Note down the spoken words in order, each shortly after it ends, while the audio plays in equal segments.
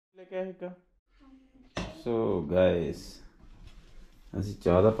So guys ਅਸੀਂ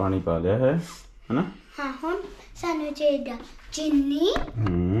ਚਾਹ ਦਾ ਪਾਣੀ ਪਾ ਲਿਆ ਹੈ ਹਨਾ। ਹਾਂ ਹੁਣ ਸਾਨੂੰ ਚਾਹੀਦਾ ਚੀਨੀ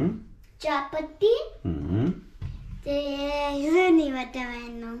ਚਾਹ ਪੱਤੀ ਤੇ ਇਹ ਨਹੀਂ ਪਤਾ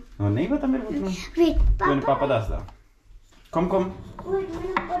ਮੈਨੂੰ। ਉਹ ਨਹੀਂ ਪਤਾ ਮੇਰੇ ਪੁੱਤ ਨੂੰ? ਵੇਟ ਮੈਨੂੰ ਪਾਪਾ ਦੱਸਦਾ। ਕਮ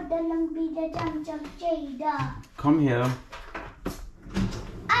ਮੈਨੂੰ ਬੜਾ ਲੰਬੀ ਦਾ ਚਮਚਮ ਚਾਹੀਦਾ। Come here.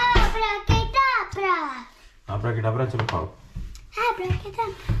 Abracadabra चलो खाओ।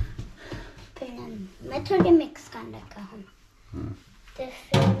 Abracadabra। मैं थोड़े मिक्स कर लगा हूँ। तो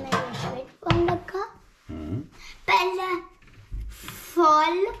फिर मैं इसमें कौन लगा? पहले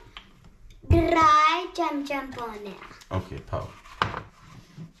फल ड्राई चमचम पाने। ओके खाओ।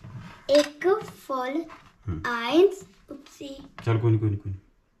 एक फल आइंस उपसी। चल कोई नहीं।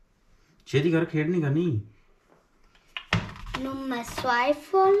 छेती कर खेडनी करनी। नुम्मा स्वाई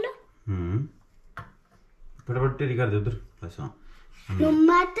फल। फटाफट टेरी कर दे उधर बस। हाँ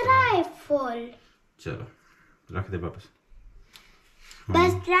ट्राई फल। चलो रख दे वापस।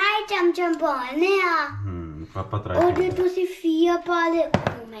 बस ट्राई चमचम पाने आ। पापा ट्राई और जो तुसी फिया पा दे।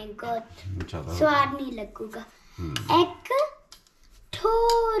 ओह माय गॉड स्वाद नहीं लगेगा। एक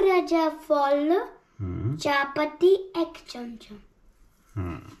थोड़ा जा फल चाय पत्ती एक चमचम।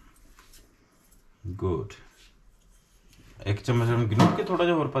 गुड। एक चम्मच हम गिनो के थोड़ा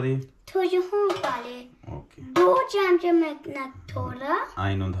जा और पा दिए। थोड़ा हो पाले। ओके 2 चमचे में ना थोड़ा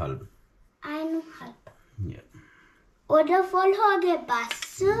आई नो हेल्प। या और फुल हो गए बस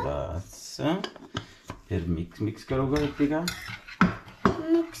फिर मिक्स करोगे हितिका।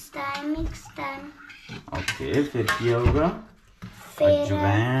 मिक्स टाइम ओके फिर क्या होगा?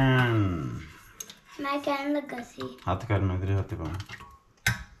 अजवाइन। मैं कहने लगा सी हाथ करना इधर हाथ पाओ।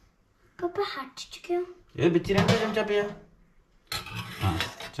 पापा हाथ क्यों ये बिच्ची रहने चमचा पिया। हाँ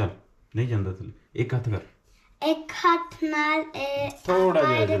चल नहीं जानता थले एक हाथ कर। एक हाथ नाल थोड़ा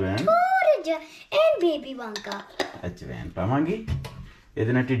जिहा अजवाइन एंड बेबी वांगा अजवाइन पावांगी।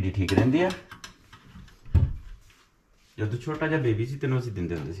 ਇਹਦੇ ਨਾਲ ਢਿੱਡੀ ਠੀਕ ਰਹਿੰਦੀ ਆ। ਜਦੋਂ ਛੋਟਾ ਜਿਹਾ ਬੇਬੀ ਸੀ ਤੈਨੂੰ ਅਸੀਂ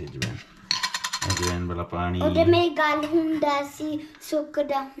ਦਿੰਦੇ ਹੁੰਦੇ ਸੀ ਅਜਵਾइन ਵਾਲਾ ਪਾਣੀ। ਉਹਦੇ ਮੇਰੀ ਗੱਲ ਹੁੰਦਾ ਸੀ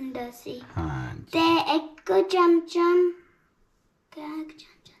ਸੁੱਕਦਾ ਹੁੰਦਾ ਸੀ। ਹਾਂ ਤੇ ਇੱਕ ਚਮਚਮ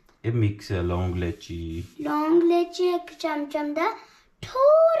ਇਹ ਮਿਕਸ ਹੈ ਲੌਂਗ ਇਲਾਇਚੀ ਇੱਕ ਚਮਚਮ ਦਾ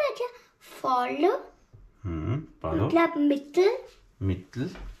ਥੋੜਾ ਜਿਹਾ ਫਲ ਪਾ ਲਓ। मतलब मित्तल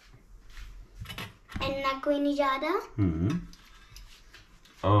इतना कोई नहीं ज्यादा।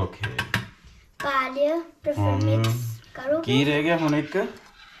 ओके पा लिया तो फिर मिक्स करो। की रह गया हुन एक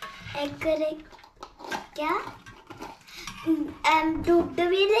क्या दूध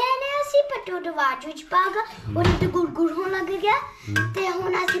भी लेने ਅਸੀਂ ਪਟੋਟ ਬਾਅਦ ਵਿੱਚ ਪਾਗਾ ਉਹ ਤੇ ਗੁਰਗੁਰ ਹੋਣ ਲੱਗ ਗਿਆ ਤੇ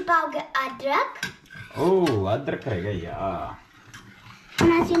ਹੁਣ ਅਸੀਂ ਪਾਉਗੇ ਅਦਰਕ। ओ अदरक रह गया यार। ਹੁਣ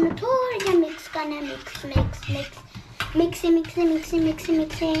ਅਸੀਂ ਨੂੰ ਥੋੜਾ ਜਿਹਾ ਮਿਕਸ ਕਰਨਾ।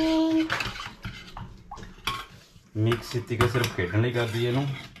 मिक्स हितिका सिर्फ खेडने ਲਈ ਕਰਦੀ ਇਹਨੂੰ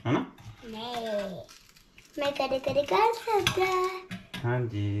ਹੈ ਨਾ? नहीं मैं कदे कर सकता। हाँ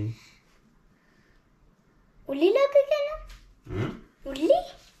जी उल्ली लग गया ना। उल्ली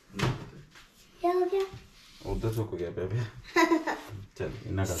क्या हो गया? उधर सुक गया बेबी। चल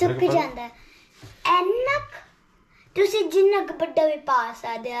इना कर सुक ਜਾਂਦਾ ਐਨਕ ਤੁਸੀਂ ਜਿੰਨਾ ਕੁ ਵੱਡਾ ਵੀ ਪਾ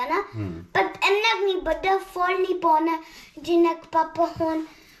ਸਕਦੇ ਆ ਨਾ ਪਰ ਐਨਕ ਨਹੀਂ ਵੱਡਾ ਫਲ ਨਹੀਂ ਪਾਉਣਾ ਜਿੰਨਾ ਕੁ ਪਾਪਾ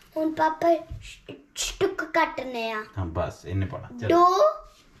ਹੁਣ ਪਾਪਾ ਸਟੁਕ ਕੱਟਨੇ ਆ। ਹਾਂ ਬਸ ਇਹਨੇ ਪਾਣਾ। ਚਲ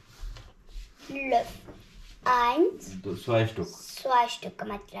 2 zwei Stück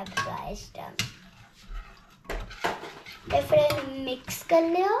मतलब 2 Stück। फिर मिक्स कर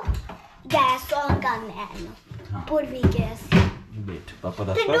लियो। गैस ऑन करना है ना पूरी गैस। वेट पापा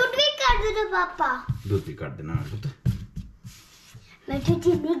दा दूध भी कर दो पापा। दूध भी कर देना दूध। मैं तो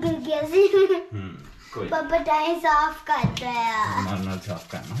चीनी गिर गया सी। कोई पापा टाइम साफ कर रहा है। मारना साफ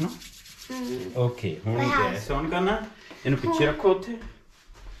करना है ना। ओके हुन गैस ऑन करना ਇਹਨੂੰ ਪਿੱਛੇ ਰੱਖੋ ਉੱਥੇ।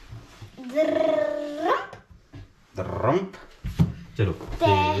 दरम्प चलो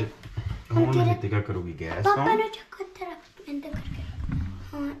फिर ਹੁਣ ਹਿਤਿਕਾ ਕਰੂਗੀ ਗੈਸ ਪਾਪਾ ਨੂੰ ਚੱਕਰ ਤਰਫ ਇੰਦ ਕਰਕੇ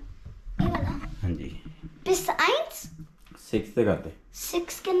ਹਾਂ ਇਹ ਵਾਲਾ। ਹਾਂਜੀ bis 1 6 ਤੇ ਕਰਦੇ।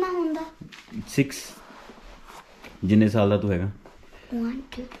 6 ਕਿੰਨਾ ਹੁੰਦਾ? 6 ਜਿੰਨੇ ਸਾਲ ਦਾ ਤੂੰ ਹੈਗਾ। 1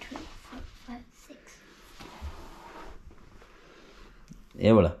 2 3 4 5 6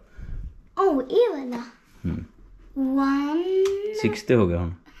 ਇਹ ਵਾਲਾ। ਉਹ ਇਹ ਵਾਲਾ 1 6 ਤੇ ਹੋ ਗਿਆ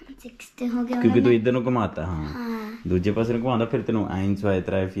ਹੁਣ। 6 ਤੇ ਹੋ ਗਿਆ ਕਿਉਂਕਿ ਤੂੰ ਇਧਰ ਨੂੰ ਘੁਮਾਤਾ। ਹਾਂ ਦੂਜੇ ਪਾਸੇ ਨੂੰ ਘੁਮਾਉਂਦਾ ਫਿਰ ਤੈਨੂੰ 1 2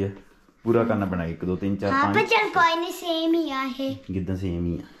 3 4 ਪੂਰਾ ਕਰਨਾ ਪੈਣਾ 1 2 3 4 5। ਹਾਂ ਪਰ ਚਲ ਕੋਈ ਨਹੀਂ ਸੇਮ ਹੀ ਆ ਇਹ। ਜਿੱਦਾਂ ਸੇਮ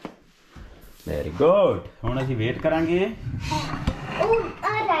ਹੀ ਆ। ਵੈਰੀ ਗੁੱਡ ਹੁਣ ਅਸੀਂ ਵੇਟ ਕਰਾਂਗੇ। ਉਹ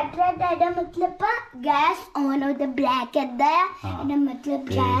ਆ ਰੈਡ ਦਾ ਮਤਲਬ ਗੈਸ ਔਨ ਉਹਦਾ ਬਲੈਕ ਅੱਦਾ ਆ ਇਹਦਾ ਮਤਲਬ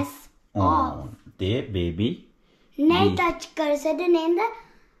ਗੈਸ ਔਨ ਤੇ ਬੇਬੀ ਨਹੀਂ ਟੱਚ ਕਰ ਸਕਦੇ ਨਹੀਂ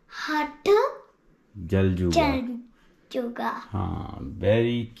हट जल जूगा। जूगा। हाँ,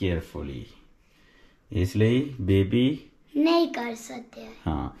 वेरी केयरफुली, इसलिए बेबी नहीं कर सकते।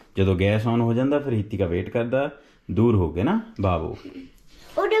 हाँ, जो गैस ऑन हो जाता फिर हिती का वेट करता, दूर हो गए ना बाबू।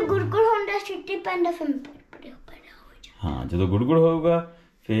 ਉਹਦੇ ਗੁਰਗੁਰ ਹੁੰਦਾ ਸਿੱਟੀ ਪੈਂਦਾ ਫਿਰ ਬੜੇ ਹੋ ਜਾ। ਹਾਂ, ਜਦੋਂ ਗੁੜਗੁੜ ਹੋਊਗਾ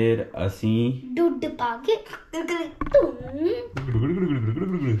ਫਿਰ ਅਸੀਂ ਦੁੱਧ ਪਾ ਕੇ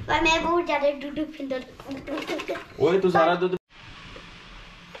ਪਰ ਮੈਂ ਬਹੁਤ ਜ਼ਿਆਦਾ ਦੁੱਧ ਪੀਂਦਾ। ਓਏ ਤੂੰ ਸਾਰਾ ਦੁੱਧ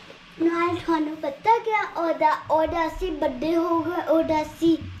ਨਾਲ ਤੁਹਾਨੂੰ ਪਤਾ ਕਿਆ ਉਹਦਾ ਅਸੀਂ ਵੱਡੇ ਹੋ ਗਏ, ਉਹਦਾ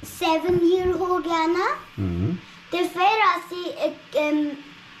ਅਸੀਂ 7 year ਹੋ ਗਿਆ ਨਾ ਤੇ ਫਿਰ ਅਸੀਂ ਇੱਕ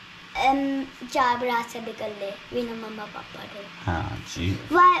ਚਾਹ ਬਣਾ ਸਕਦੇ ਕੱਲੇ ਬਿਨਾਂ ਮੰਮਾ ਪਾਪਾ ਦੇ। ਹਾਂ ਜੀ।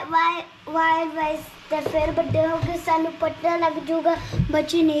 ਵਾਈ ਤੇ ਫਿਰ ਵੱਡੇ ਹੋ ਕੇ ਸਾਨੂੰ ਪਤਾ ਲੱਗ ਜੂਗਾ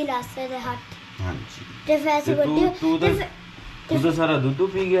ਬੱਚੇ ਨਹੀਂ ਲਾ ਸਕਦੇ ਹੱਥ। ਹਾਂ ਜੀ। ਤੇ ਵੈਸੇ ਵੱਡੇ ਤੂੰ ਤਾਂ ਸਾਰਾ ਦੁੱਧ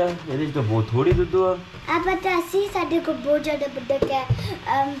ਪੀ ਗਿਆ, ਇਹਦੇ ਚ ਤਾਂ ਬਹੁਤ ਥੋੜੀ ਦੁੱਧ ਆ। ਆ ਪਤਾ ਸੀ ਸਾਡੇ ਕੋਲ ਬਹੁਤ ਜ਼ਿਆਦਾ ਵੱਡਾ ਕਿਆ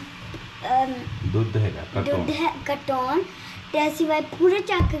ਦੁੱਧ ਹੈਗਾ ਕਟੋਨ ਤੇ ਅਸੀਂ ਵਾਈ ਪੂਰੇ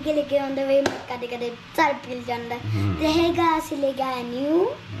ਚੱਕ ਕੇ ਲੈ ਕੇ ਆਉਂਦੇ ਵੇ ਕਦੇ ਕਦੇ ਸਰ ਪਿਲ ਜਾਂਦਾ ਰਹੇਗਾ। ਅਸੀਂ ਲੈ ਗਏ new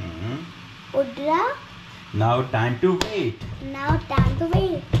ਉਡਰਾ। Now time to wait.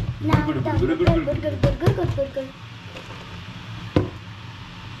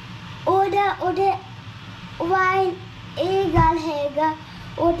 ਉਹਦੇ ਵਾਈ ਇਹ ਗੱਲ ਹੈਗਾ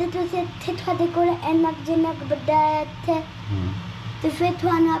ਉਹਦੇ ਤੁਸੀਂ ਇੱਥੇ ਤੁਹਾਡੇ ਕੋਲ ਇੰਨਾ ਜਿੰਨਾ ਵੱਡਾ ਹੈ ਇੱਥੇ ਤੇ ਫਿਰ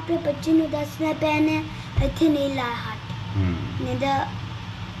ਤੁਹਾਨੂੰ ਆਪਣੇ ਬੱਚੇ ਨੂੰ ਦੱਸਣਾ ਪੈਣਾ ਇੱਥੇ ਨਹੀਂ ਲਾ ਹੱਥ ਨਹੀਂ ਤਾਂ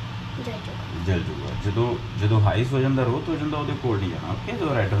ਜਲ ਜੂਗਾ। ਜਦੋਂ ਹਾਈਸ ਹੋ ਜਾਂਦਾ ਰੋਤ ਹੋ ਜਾਂਦਾ ਉਹਦੇ ਕੋਲ ਨਹੀਂ ਜਾਣਾ। ਓਕੇ,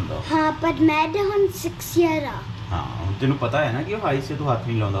 ਜਦੋਂ ਰੈਡ ਹੁੰਦਾ। ਹਾਂ, ਪਰ ਮੈਂ ਤਾਂ ਹੁਣ 6 year ਆ। ਹਾਂ, ਹੁਣ ਤੈਨੂੰ ਪਤਾ ਹੈ ਨਾ ਕਿ ਉਹ ਹਾਈਸ ਸੇ ਤੂੰ ਹੱਥ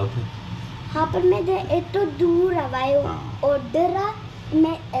ਨਹੀਂ ਲਾਉਂਦਾ ਉੱਥੇ। ਹਾਂ, ਪਰ ਮੈਂ ਤਾਂ ਇਹ ਤੋਂ ਦੂਰ ਆ ਵਾਈ ਉਧਰ ਆ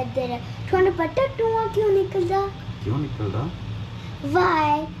ਮੈਂ ਇੱਧਰ ਆ। ਤੁਹਾਨੂੰ ਪਤਾ ਧੂਆਂ ਕਿਉਂ ਨਿਕਲਦਾ?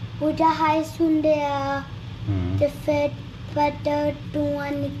 ਵਾਈ ਉਹਦਾ ਹਾਈਸ ਹੁੰਦੇ ਆ ਤੇ ਫਿਰ ਪਤਾ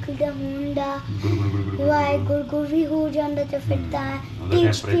ਧੂਆਂ ਨਿਕਲਦਾ ਹੁੰਦਾ ਵਾਈ ਗੁਰਗੁਰ ਵੀ ਹੋ ਜਾਂਦਾ ਤੇ ਫਿਰ ਤਾਂ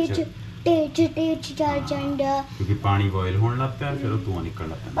ਤੇਜ਼ ਚੱਲ ਜਾਂਦਾ ਕਿਉਂਕਿ ਪਾਣੀ ਬੋਇਲ ਹੋਣ ਲੱਗ ਪਿਆ ਫਿਰ ਉਹ ਧੂਆਂ ਨਿਕਲਣ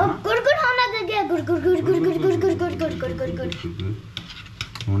ਲੱਗ ਪੈਂਦਾ ਨਾ। ਗੁਰਗੁਰ ਹੋਣ ਲੱਗ ਗਿਆ ਗੁਰਗੁਰ।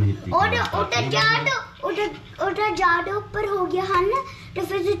 ਹੁਣ ਹਿੱਤੀ ਉਹਦਾ ਜਾਦੂ ਉੱਪਰ ਹੋ ਗਿਆ ਹਨ ਤੇ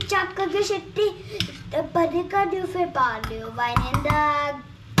ਫਿਰ ਚੱਕ ਕੇ ਛੱਟੀ ਪਰੇ ਕਰ ਦਿਓ ਫਿਰ ਪਾ ਲਿਓ ਵਾਈਨ ਦਾ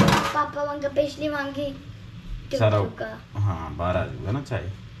ਪਾਪਾ ਵਾਂਗ ਪਿਛਲੀ ਵਾਂਗੀ ਸਾਰਾ ਹਾਂ ਬਾਹਰ ਆ ਜਾਊਗਾ ਨਾ ਚਾਹੇ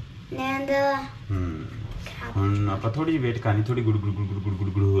ਨੰਦ। ਹੁਣ ਆਪਾਂ ਥੋੜੀ ਜਿਹੀ ਵੇਟ ਕਰਨੀ, ਥੋੜੀ ਗੁੜ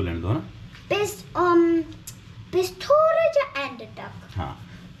ਹੋ ਲੈਣ ਦੋ ਨਾ। ਪਿਸ ਥੋੜਾ ਜਿਹਾ ਐਂਡ ਤੱਕ। ਹਾਂ,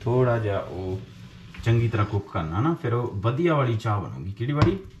 ਥੋੜਾ ਜਿਹਾ ਉਹ ਚੰਗੀ ਤਰ੍ਹਾਂ ਕੁੱਕ ਕਰਨਾ ਨਾ, ਫਿਰ ਉਹ ਵਧੀਆ ਵਾਲੀ ਚਾਹ ਬਣੂਗੀ। ਕਿਹੜੀ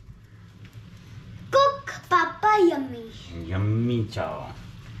ਵਾਲੀ? ਕੁੱਕ ਪਾਪਾ ਯੰਮੀ ਚਾਹ।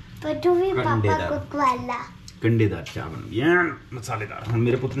 ਪਰ ਤੂੰ ਵੀ ਪਾਪਾ ਕੁੱਕ ਵਾਲਾ ਕੰਡੇਦਾਰ ਚਾਹ ਬਣੂਗੀ ਐਨ ਮਸਾਲੇਦਾਰ। ਹੁਣ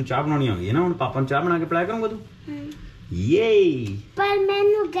ਮੇਰੇ ਪੁੱਤ ਨੂੰ ਚਾਹ ਬਣਾਉਣੀ ਆ ਗਈ ਹੈ ਨਾ, ਹੁਣ ਪਾਪਾ ਨੂੰ ਚਾਹ ਬਣਾ ਕੇ ਪਿਲਾਇਆ ਕਰੂੰਗਾ ਤੂੰ। ਯੇ ਪਰ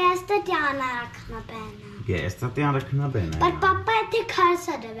ਮੈਨੂੰ ਗੈਸ ਦਾ ਧਿਆਨ ਰੱਖਣਾ ਪੈਣਾ। ਪਰ ਪਾਪਾ ਇੱਥੇ ਖਾ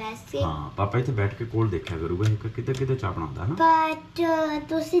ਸਕਦਾ ਵੈਸੇ। ਹਾਂ, ਪਾਪਾ ਇੱਥੇ ਬੈਠ ਕੇ ਕੋਲ ਦੇਖਿਆ ਕਰੂਗਾ ਕਿਤੇ ਚਾਹ ਬਣਾਉਂਦਾ ਨਾ। ਪਰ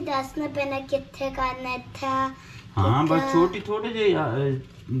ਤੁਸੀਂ ਦੱਸਣਾ ਪੈਣਾ ਕਿੱਥੇ ਕਰਨਾ ਇੱਥੇ। ਹਾਂ, ਬਸ ਥੋੜੇ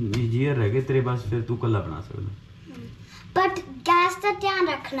ਜਿਹੇ ਜੀਅਰ ਰਹਿ ਗਏ ਤੇਰੇ, ਬਸ ਫਿਰ ਤੂੰ ਕੱਲਾ ਬਣਾ ਸਕਦਾ। ਬਟ ਗੈਸ ਦਾ ਧਿਆਨ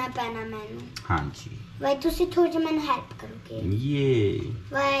ਰੱਖਣਾ ਪੈਣਾ ਮੈਨੂੰ। ਹਾਂਜੀ ਵਾਈ ਤੁਸੀਂ ਥੋੜੀ ਜਿਹੀ ਮੈਨੂੰ ਹੈਲਪ ਕਰੋਗੇ? ਯੇ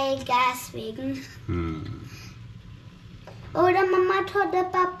ਵਾਈ ਗੈਸ ਵੇਗਨ। ਉਹਦਾ ਮੰਮਾ ਤੁਹਾਡਾ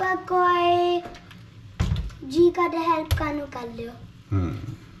ਪਾਪਾ ਕੋਈ ਜੀ ਕਰਦਾ ਹੈਲਪ ਕਾਨੂੰ ਕਰ ਲਿਓ।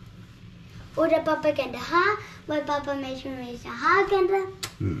 ਉਹਦਾ ਪਾਪਾ ਕਹਿੰਦਾ ਹਾਂ, ਵਾਈ ਪਾਪਾ ਹਮੇਸ਼ਾ ਹਾਂ ਕਹਿੰਦਾ,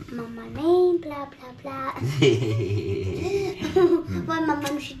 ਮੰਮਾ ਨਹੀਂ ਬਲਾ ਬਲਾ ਬਲਾ। ਵਾਈ ਮੰਮਾ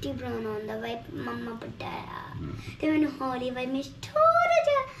ਨੂੰ ਛੁੱਟੀ ਬਣਾਉਣਾ ਹੁੰਦਾ, ਵਾਈ ਮੰਮਾ ਪਟਾਇਆ ਤੇ ਮੈਨੂੰ ਹੌਲੀ ਵਾਈ ਮੈਂ ਥੋੜਾ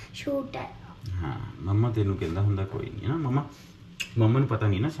ਜਿਹਾ ਛੂਟ ਹੈ। ਹਾਂ, ਮੰਮਾ ਤੈਨੂੰ ਕਹਿੰਦਾ ਹੁੰਦਾ ਕੋਈ ਨਹੀਂ ਨਾ। ਮੰਮਾ ਨੂੰ ਪਤਾ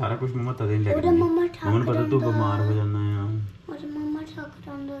ਨਹੀਂ ਨਾ ਸਾਰਾ ਕੁਝ। ਮੰਮਾ ਤਦੇ ਲੈ ਕੇ ਮੰਮਾ ਨੂੰ ਪਤਾ ਤੂੰ ਬਿਮਾਰ ਹੋ ਜਾਣਾ ਆ। ਉਹਦਾ ਮੰਮਾ ਠੱਕ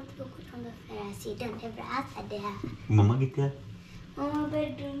ਜਾਂਦਾ ਫਿਰ ਅਸੀਂ ਡੰਡੇ ਬਰਾ ਸਕਦੇ ਆ। ਮੰਮਾ ਕਿੱਥੇ ਆ? ਮੰਮਾ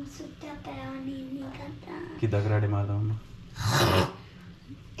ਬੈਡਰੂਮ ਸੁੱਤਾ ਪਿਆ ਨਹੀਂ ਕਰਦਾ। ਕਿੱਦਾਂ ਕਰਾੜੇ ਮਾਰਦਾ ਮੰਮਾ?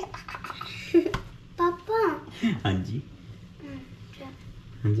 ਪਾਪਾ ਹਾਂਜੀ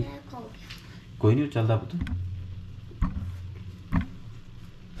ਹਾਂਜੀ ਕੋਈ ਨਹੀਂ ਚੱਲਦਾ ਪੁੱਤ।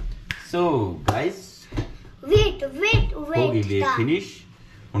 ਸੋ ਗਾਇਸ ਵੇਟ ਹੋ ਗਈ ਵੇਟ ਫਿਨਿਸ਼।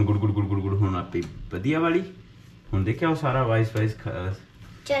 ਹੁਣ ਗੁੜ ਹੁਣ ਆਪੇ ਵਧੀਆ ਵਾਲੀ। ਹੁਣ ਦੇਖਿਆ ਉਹ ਸਾਰਾ ਵਾਈਸ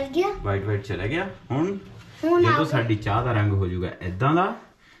ਚੱਲ ਗਿਆ, ਵਾਈਟ ਚਲਾ ਗਿਆ। ਹੁਣ ਜਦੋਂ ਸਾਡੀ ਚਾਹ ਦਾ ਰੰਗ ਹੋ ਜਾਊਗਾ ਇਦਾਂ ਦਾ,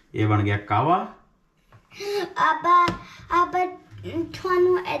 ਇਹ ਬਣ ਗਿਆ ਕਾਵਾ। ਆਬਾ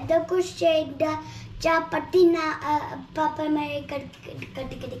ਤੁਹਾਨੂੰ ਏਦਾਂ ਕੁਝ ਚਾਹੀਦਾ ਚਾਹ ਪੱਤੀ ਨਾ ਪਾਪਾ ਮੈਂ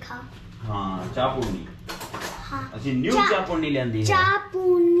ਕੱਢ ਕੇ ਦਿਖਾ। ਹਾਂ, ਚਾਹ ਪੂਣੀ। ਹਾਂ, ਅਸੀਂ ਨਿਊ ਚਾਹ ਪੂਣੀ ਲੈਂਦੀ ਹੈ। ਚਾਹ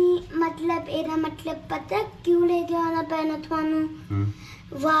ਪੂਣੀ ਮਤਲਬ ਇਹਦਾ ਮਤਲਬ ਪਤਾ ਕਿਉਂ ਲੈ ਕੇ ਆਉਣਾ ਪੈਣਾ ਤੁਹਾਨੂੰ?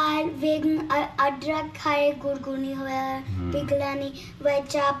 weil wegen Adrak खाए गुड़गुड़ नहीं होया पिघला नहीं वह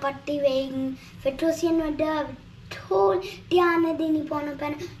चाय पत्ती wegen फिर तुसी न डा थोड़ ध्यान देनी पौना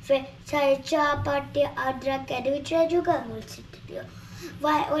पैना फिर सारे चाय पत्ती अदरक के विच रह जुगा मूल सिट दियो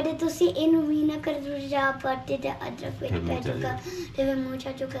वह ओदे तुसी इन वीना कर दो चाय पत्ती ते अदरक विच रह जुगा ते फिर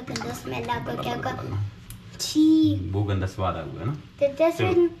मुझे जुगा गंदा स्मेल आ क्या का छी वो गंदा स्वाद आऊगा ना ते जैसे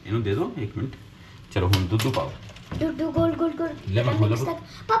इन्हों दे दो 1 मिनट चलो हम दूध पाओ दूध गोल गोल गोल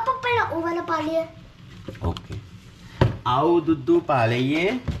पापा पहले ओ वाला पा लिए ओके आओ दूध पा लिए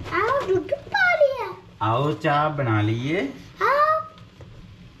आओ दूध पा लिया आओ चाय बना लिए आओ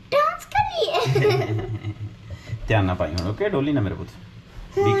डांस कर लिए ध्यान ना पाई ओके डोली ना मेरे पुत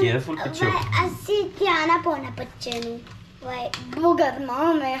बी केयरफुल पीछे ਅਸੀਂ ਧਿਆਨ ਨਾ ਪਾਉਣਾ ਬੱਚੇ ਨੂੰ ਵਾਈ ਬੁਗਰ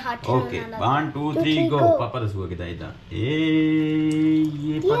ਮਾਂ ਮੈਂ ਹੱਥ ਨੂੰ ओके 1 2 3 गो पापा दसुगा किदा इदा ए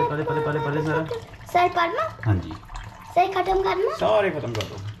ये परे सारा सर करना हां जी सही खत्म करना सारे खत्म कर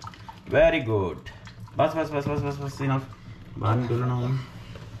दो वेरी गुड बस इनफ बाहर निकलना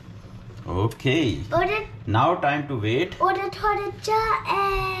हूं ओके और नाउ टाइम टू वेट और थोड़ा चा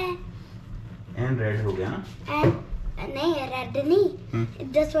एंड रेड हो गया ना एंड नहीं रेड नहीं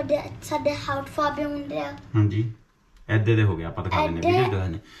दस वाले साडे हाउट फाबे ਹੁੰਦੇ ਆ हां जी ऐदे दे हो गया ਆਪਾਂ ਦਿਖਾ ਦਿੰਨੇ ਵੀਡੀਓ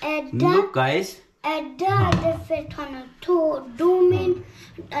ਦਿਖਾਣੇ लुक गाइस ਐਡਾ ਤੇ ਫਿਰ ਤੁਹਾਨੂੰ 2 minute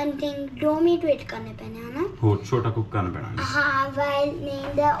I think 2 minute wait ਕਰਨੇ ਪੈਣੇ ਹਨਾ ਹੋਰ ਛੋਟਾ ਕੁੱਕ ਕਰਨਾ ਪੈਣਾ ਹਾਂ ਵਾਈਲ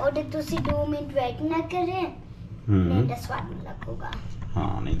ਨੀਂਦਾ ਉਹਦੇ ਤੁਸੀਂ 2 ਮਿੰਟ ਵੇਟ ਨਾ ਕਰੇ ਨਹੀਂ ਤਾਂ ਸਵਾਦ ਨਹੀਂ ਲੱਗੂਗਾ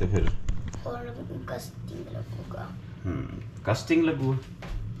ਹਾਂ ਨਹੀਂ ਤਾਂ ਫਿਰ और कस्टिंग लगूगा कस्टिंग लगूगा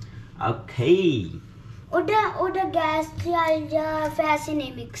ओके ओदा गैस या फैसे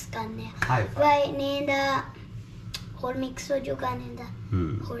नहीं मिक्स करने वाई नींदा और मिक्स हो चुका नींदा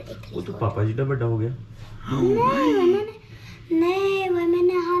और एक वो तो पापा जी का बड़ा हो गया नहीं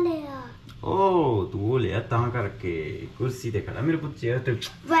मैंने हां लिया ओ तू वो लिया ता करके कुर्सी ते खड़ा मेरे पुत चेयर ते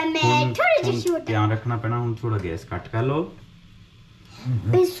वाई मैं थोड़ी सी छोटा ध्यान रखना पैना हुन थोड़ा गैस कट कर लो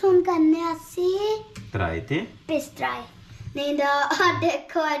पिसून करने आसी ट्राई थे पिस ट्राई नहीं दा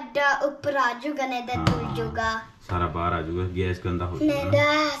देखो अड्डा ऊपर आ जुगा नहीं दा टूट जुगा सारा बाहर आ जुगा गैस गंदा हो जाएगा नहीं दा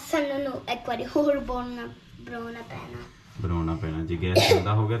सन्नू एक बारी और बनाना पैना जी गैस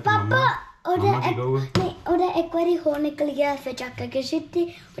गंदा हो गया तो मम्मा की कहोगे नहीं और एक बारी हो निकल गया फिर चक्कर के शिट्टी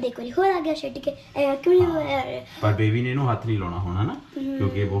और एक बारी हो आ गया शिट्टी के क्यों पर बेबी ने इनो हाथ नहीं लाना होना ना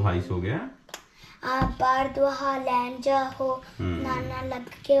क्योंकि वो हाइस हो गया बार दुआ लैंड जा हो नाना लग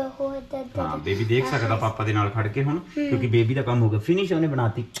के हो हां बेबी देख सकदा पापा दे नाल खड़ के हुन क्योंकि बेबी दा काम हो गया फिनिश होने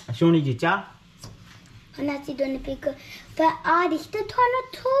बनाती सोनी जी चा हना सी दोने पिक पर आ रिश्ते थाना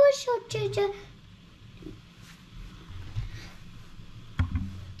थो सोचे जा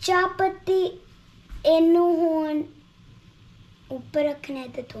चा पत्ती एनु होन ऊपर रखने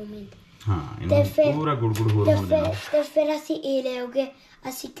ते 2 मिनट हां इनो पूरा गुड़गुड़ हो रहा है तो फिर ਅਸੀਂ ਇਹ लेओगे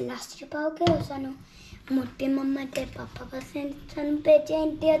ਅਸੀਂ क्लास ਚ ਪਾओगे और ਸਾਨੂੰ ਮੋਟੇ ਮੰਮਾ ਤੇ ਪਾਪਾ ਪਸੰਦ ਸਾਨੂੰ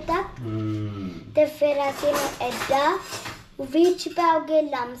ਭੇਜेंगे तक ਤੇ ਫਿਰ ਅਸੀਂ ਐਡਾ ਵਿੱਚ ਪਾओगे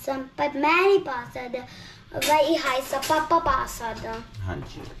ਲਮਸਮ ਪਰ ਮੈਂ ਨਹੀਂ ਪਾ ਸਕਦਾ ਵਈ ਹਾਈ ਸਾ ਪਾਪਾ ਪਾ ਸਕਦਾ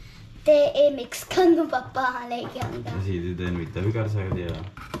ਹਾਂਜੀ ਤੇ ਇਹ ਮਿਕਸ ਕਰਨ ਨੂੰ ਪਾਪਾ ਲੈ ਕੇ ਆਂਦਾ ਅਸੀਂ ਇਹਦੇ ਦਿਨ ਵਿੱਚ ਵੀ ਕਰ ਸਕਦੇ ਆ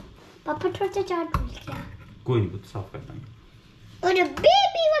ਪਾਪਾ ਥੋੜਾ ਚਾਟ ਡੁੱਲ ਗਿਆ ਕੋਈ ਨਹੀਂ ਪੁੱਤ ਸਾਫ਼ ਕਰ ਦਾਂਗੇ और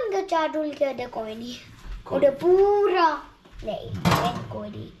बेबी वाला चाट डुल के दे कोई नहीं और पूरा नहीं कोई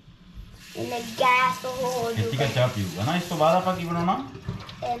नहीं इन्हें गैस हो हितिका चाय पीऊंगा ना इस तो बाद आपा की बनाना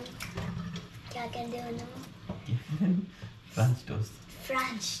क्या कहते हो ना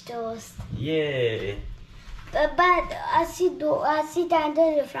फ्रेंच टोस्ट ये बाद असी टाइम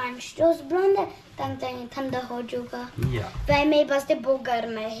फ्रेंच टोस्ट बनाते तंग ठंडा हो जाएगा या भाई मेरे पास तो बहुत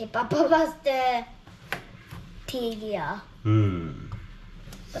गर्म है पापा पास ठीक है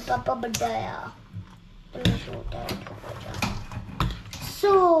तो पापा बड़ा है मैं छोटा है सो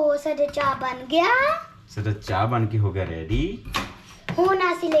साडा चाय बन गया साडा चाय बन के हो गया रेडी हुन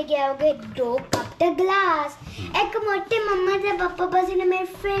आसी लेके आओगे 2 कप दा ग्लास एक मोटे मम्मा ते पापा बस ने मेरे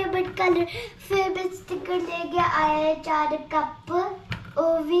फेवरेट स्टिकर दे गया आया 4 कप ओ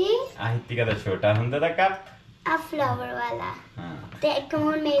भी हितिका दा छोटा हुंदा दा कप आ फ्लावर वाला हां ते एक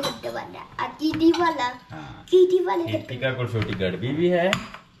हुन मेरे बड्डा वाला आ कीटी वाला हितिका को छोटी गड़बी भी है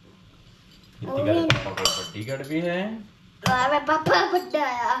हितिका को छोटी गड़बी है और पापा बड्डा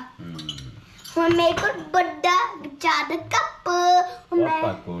है हुन मेरे को बड्डा 4 कप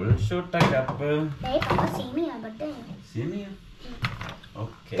पापा को छोटा कप नहीं पापा सेम ही है बड्डा है सेम ही है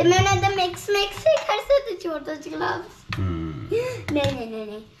ओके तो मैंने तो मिक्स ही कर सकते छोटा गिलास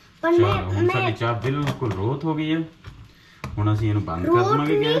नहीं पर मैं साडी चाय बिल्कुल रोत हो गई है ਹੁਣ ਅਸੀਂ ਇਹਨੂੰ ਬੰਦ ਕਰ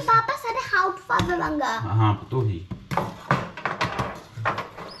ਦਵਾਂਗੇ ਗੈਸ ਪਾਪਾ ਸਾਡੇ ਹਾਊਟ ਫਾਦਰ ਵਾਂਗਾ ਹਾਂ ਪਤੋ ਹੀ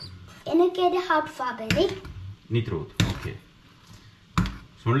ਇਹਨੇ ਕਿਹਦੇ ਹਾਊਟ ਫਾਦਰ ਨਹੀਂ ਨਿਤਰੋਤ ਓਕੇ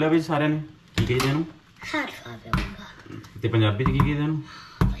ਸੁਣ ਲਿਆ ਵੀ ਸਾਰਿਆਂ ਨੇ ਕੀ ਕਹਿੰਦੇ ਇਹਨੂੰ ਹਰ ਫਾਵੇਗਾ ਤੇ ਪੰਜਾਬੀ ਚ ਕੀ ਕਹਿੰਦੇ ਇਹਨੂੰ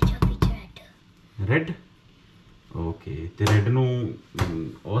ਪੰਜਾਬੀ ਚ ਰੈੱਡ ਓਕੇ ਤੇ ਰੈੱਡ ਨੂੰ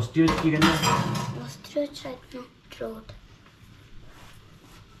ਆਸਟਰੀਆ ਚ ਕੀ ਕਹਿੰਦੇ ਆਸਟਰੀਆ ਚ ਰੈੱਡ ਨੂੰ ਥਰੋਟ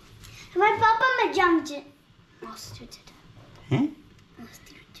ਹਮਾਰੇ ਪਾਪਾ ਮੈਂ ਜਮ ਚ ਆਸਟਰੀਆ ਚ ਹੈ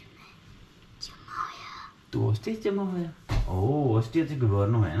ਆਸਟਰੀਆ ਚ ਮੈਂ ਜਮਾ ਹੋਇਆ ਤੂੰ ਆਸਟਰੀਆ ਚ ਜਮਾ ਹੋਇਆ ਓ ਆਸਟਰੀਆ ਚ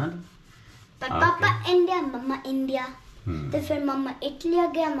ਗਵਰਨਰ ਹੋਇਆ ਨਾ ਪਰ ਪਾਪਾ ਇੰਡੀਆ ਮਮਾ ਇੰਡੀਆ ਤੇ ਫਿਰ ਮਮਾ ਇਟਲੀ ਆ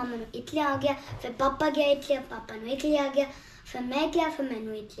ਗਿਆ ਮਮਾ ਨੂੰ ਇਟਲੀ ਆ ਗਿਆ ਫਿਰ ਪਾਪਾ ਗਿਆ ਇਟਲੀ ਪਾਪਾ ਨੂੰ ਇਟਲੀ ਆ ਗਿਆ ਫਿਰ ਮੈਂ ਗਿਆ ਫਿਰ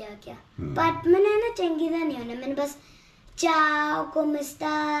ਮੈਨੂੰ ਇਟਲੀ ਆ ਗਿਆ ਪਰ ਮੈਨੂੰ ਨਾ ਚੰਗੀ ਦਾ ਨਹੀਂ ਹੋਣਾ ਮੈਨੂੰ ਬਸ ciao come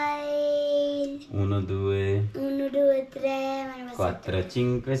stai 1 2 1 2 3 ਮੈਨੂੰ ਬਸ 4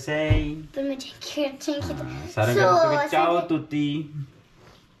 5 6 ਪਰ ਮੈਂ ਚੰਗੀ ਸਾਰੇ ਕਹਿੰਦੇ ciao tutti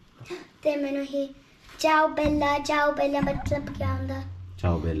ਤੇ ਮੈਨੂੰ ਹੀ ciao bella ਮਤਲਬ ਕੀ ਹੁੰਦਾ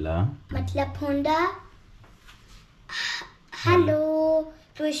ciao bella ਮਤਲਬ ਹੁੰਦਾ hello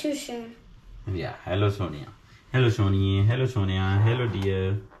precision yeah hello sonia hello sonia hello dear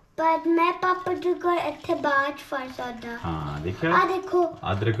ਪਰ ਮੈਂ ਪਾਪਾ ਜੀ ਕੋਲ ਇੱਥੇ ਬਾਅਦ ਫੜ ਸਕਦਾ ਹਾਂ ਦੇਖਿਆ ਆ ਦੇਖੋ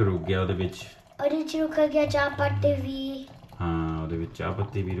ਅਦਰਕ ਰੁਕ ਗਿਆ ਉਹਦੇ ਵਿੱਚ ਉਹਦੇ ਚ ਰੁਕ ਗਿਆ ਚਾਹ ਪੱਤੀ ਵੀ ਹਾਂ ਉਹਦੇ ਵਿੱਚ ਚਾਹ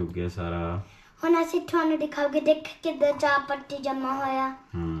ਪੱਤੀ ਵੀ ਰੁਕ ਗਿਆ ਸਾਰਾ ਹੁਣ ਅਸੀਂ ਤੁਹਾਨੂੰ ਦਿਖਾਓਗੇ ਦੇਖ ਕਿੱਦਾਂ ਚਾਹ ਪੱਤੀ ਜਮਾ ਹੋਇਆ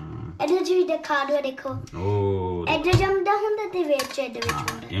ਇਹਦੇ ਚ ਵੀ ਦਿਖਾ ਦਿਓ ਦੇਖੋ ਓ ਇਹਦੇ ਜਮਦਾ ਹੁੰਦਾ ਤੇ ਵਿੱਚ ਇਹਦੇ ਵਿੱਚ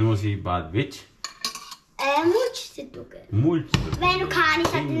ਹੁੰਦਾ ਇਹਨੂੰ ਅਸੀਂ ਬਾਅਦ ਵਿੱਚ ਇਹ ਮੁੱਚ ਸਿੱਟੂਗੇ ਮੁਲਚ ਮੈਨੂੰ ਖਾ ਨਹੀਂ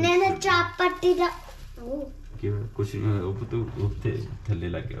ਸਕਦੇ ਨੇ ਚਾਹ ਪੱਤੀ ਦਾ ਕਿ ਕੁਛ ਉਹ ਤੂੰ ਉੱਤੇ ਥੱਲੇ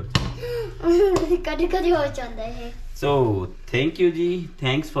ਲੱਗ ਗਿਆ ਕਦੇ ਕਦੇ ਹੋ ਜਾਂਦਾ ਹੈ ਸੋ ਥੈਂਕ ਯੂ ਜੀ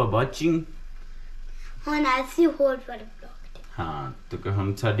ਥੈਂਕਸ ਫॉर ਵਾਚਿੰਗ ਹੁਣ ਅਸੀਂ ਹੋਰ ਪਰ ਬਲੌਗ ਹਾਂ ਤੇ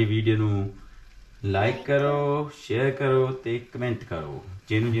ਹੁਣ ਸਾਡੀ ਵੀਡੀਓ ਨੂੰ ਲਾਈਕ ਕਰੋ ਸ਼ੇਅਰ ਕਰੋ ਤੇ ਕਮੈਂਟ ਕਰੋ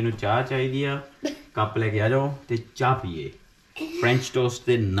ਜਿਹਨੂੰ ਚਾਹ ਚਾਹੀਦੀ ਆ ਕੱਪ ਲੈ ਕੇ ਆ ਜਾਓ ਤੇ ਚਾਹ ਪੀਏ ਫ੍ਰੈਂਚ ਟੋਸਟ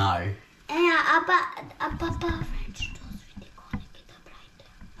ਦੇ ਨਾਲ ਆਪਾਂ ਫ੍ਰੈਂਚ ਟੋਸਟ ਵੀ ਦਿਖਾਉਣੇ ਕਿਦਾਂ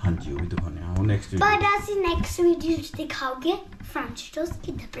ਬਰਾਈਟ ਹਾਂਜੀ ਉਹ ਵੀ ਦਿਖਾਉਣੇ ਆ ਉਹ ਨੈਕਸਟ ਪਰ ਅਸੀਂ ਨੈਕਸਟ ਵੀਡੀਓ ਚ ਦਿਖਾਓਗੇ ਫ੍ਰੈਂਚ ਟੋਸਟ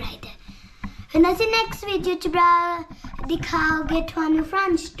ਕਿਦਾਂ ਬਰਾਈਟ ਹੈ ਹੁਣ ਅਸੀਂ ਨੈਕਸਟ ਵੀਡੀਓ ਚ ਦਿਖਾਓਗੇ ਤੁਹਾਨੂੰ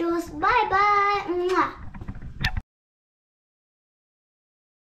ਫ੍ਰੈਂਚ ਟੋਸਟ ਬਾਏ ਬਾਏ